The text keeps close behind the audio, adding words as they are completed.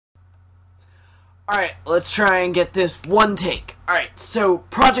Alright, let's try and get this one take. Alright, so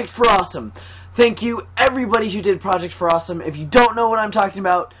Project for Awesome. Thank you, everybody who did Project for Awesome. If you don't know what I'm talking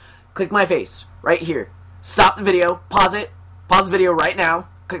about, click my face right here. Stop the video, pause it, pause the video right now,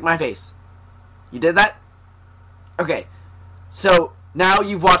 click my face. You did that? Okay, so now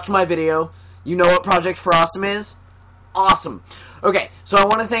you've watched my video. You know what Project for Awesome is? Awesome. Okay, so I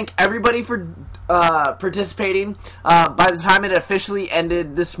want to thank everybody for participating. By the time it officially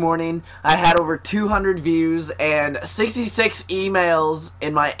ended this morning, I had over 200 views and 66 emails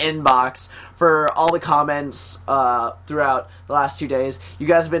in my inbox for all the comments throughout the last 2 days. You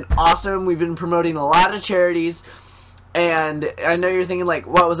guys have been awesome. We've been promoting a lot of charities, and I know you're thinking, like,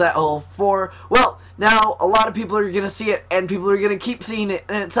 what was that whole for? Well, now a lot of people are going to see it, and people are going to keep seeing it,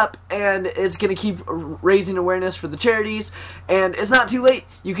 and it's up, and it's going to keep raising awareness for the charities, and it's not too late.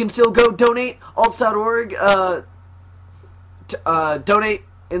 You can still go donate, alts.org, donate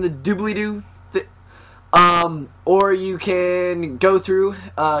in the doobly-doo, or you can go through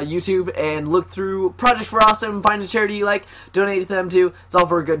YouTube and look through Project for Awesome, find a charity you like, donate to them too. It's all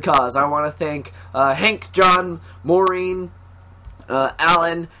for a good cause. I want to thank Hank, John, Maureen,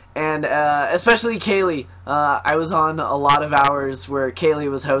 Alan, and especially Kaylee. I was on a lot of hours where Kaylee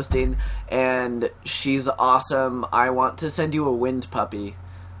was hosting, and she's awesome. I want to send you a wind puppy.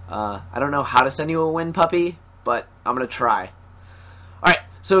 I don't know how to send you a wind puppy, but I'm going to try. Alright,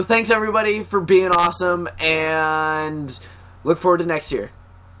 so thanks everybody for being awesome, and look forward to next year.